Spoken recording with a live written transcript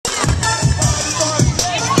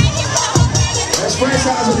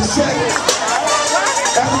franchise with this track.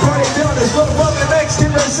 After party done, let's go to Bubba the next. Get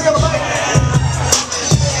ready to sing on the mic.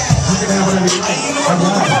 You can have whatever you want.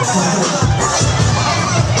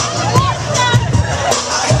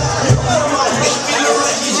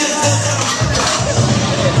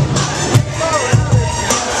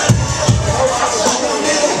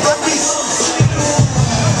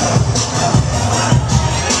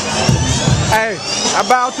 Hey, I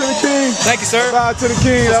bow to the king. Thank you, sir. I bow to the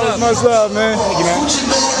king. That was much love, man. Thank you, man.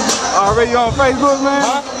 Already on Facebook, man?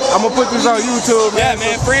 Huh? I'm gonna put this on YouTube, man. Yeah,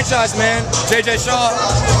 man. Franchise, man. JJ Shaw.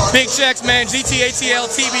 Big checks, man. GTATL,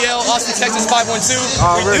 TBL, Austin, Texas 512.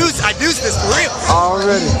 Already. I do this for real.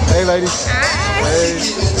 Already. Hey, ladies. Hey.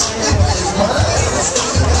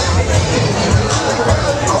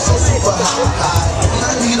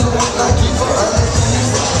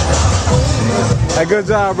 Hey, good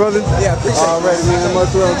job, brother. Yeah, appreciate it. Already, man.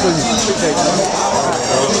 Much love to you. Appreciate you.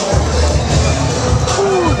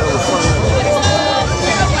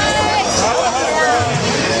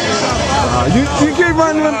 You keep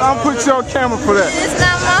running, I'll put you on camera for that. It's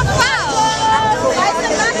not my fault.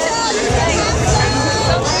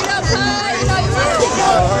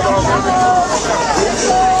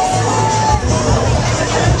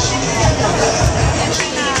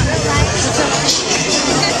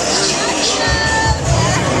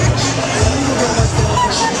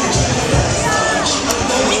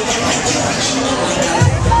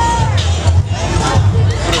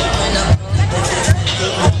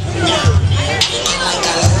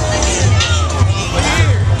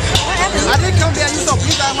 I didn't come down, you so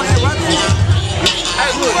please I want to run in.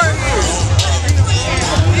 Hey, look.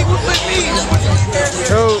 He was with me.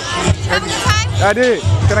 Yo, Have a good time? I did.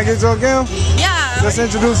 Can I get you on camera? Yeah. Just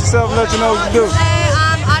introduce yourself and let you know what you do.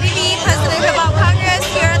 I'm Ariana, President of Hop Congress,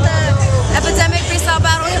 here at the Epidemic Freestyle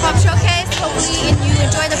Battle Hip Hop Showcase. Hopefully you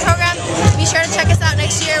enjoy the program. Be sure to check us out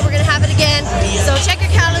next year. We're going to have it again. So check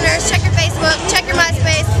your calendars, check your Facebook, check your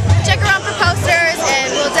MySpace, check around for posters, and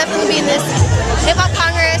we'll definitely be in this Hip Hop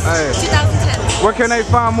Congress 2010. Where can they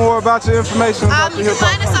find more about your information? About You can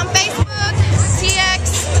find us on Facebook,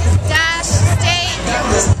 TX-State,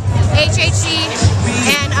 HHC,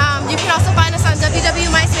 and you can also find us on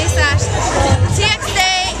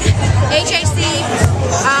www.myspace.com/TXState, HHC.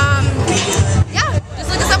 Yeah, just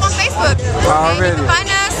look us up on Facebook. Okay? You can find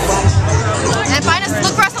us,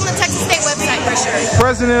 look for us on the Texas State website for sure.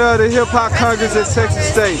 President of the Hip Hop Congress at Texas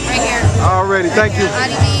State. Right here. Already, thank you.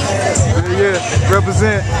 IDB. Yeah,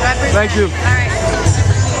 represent. Thank you. All right.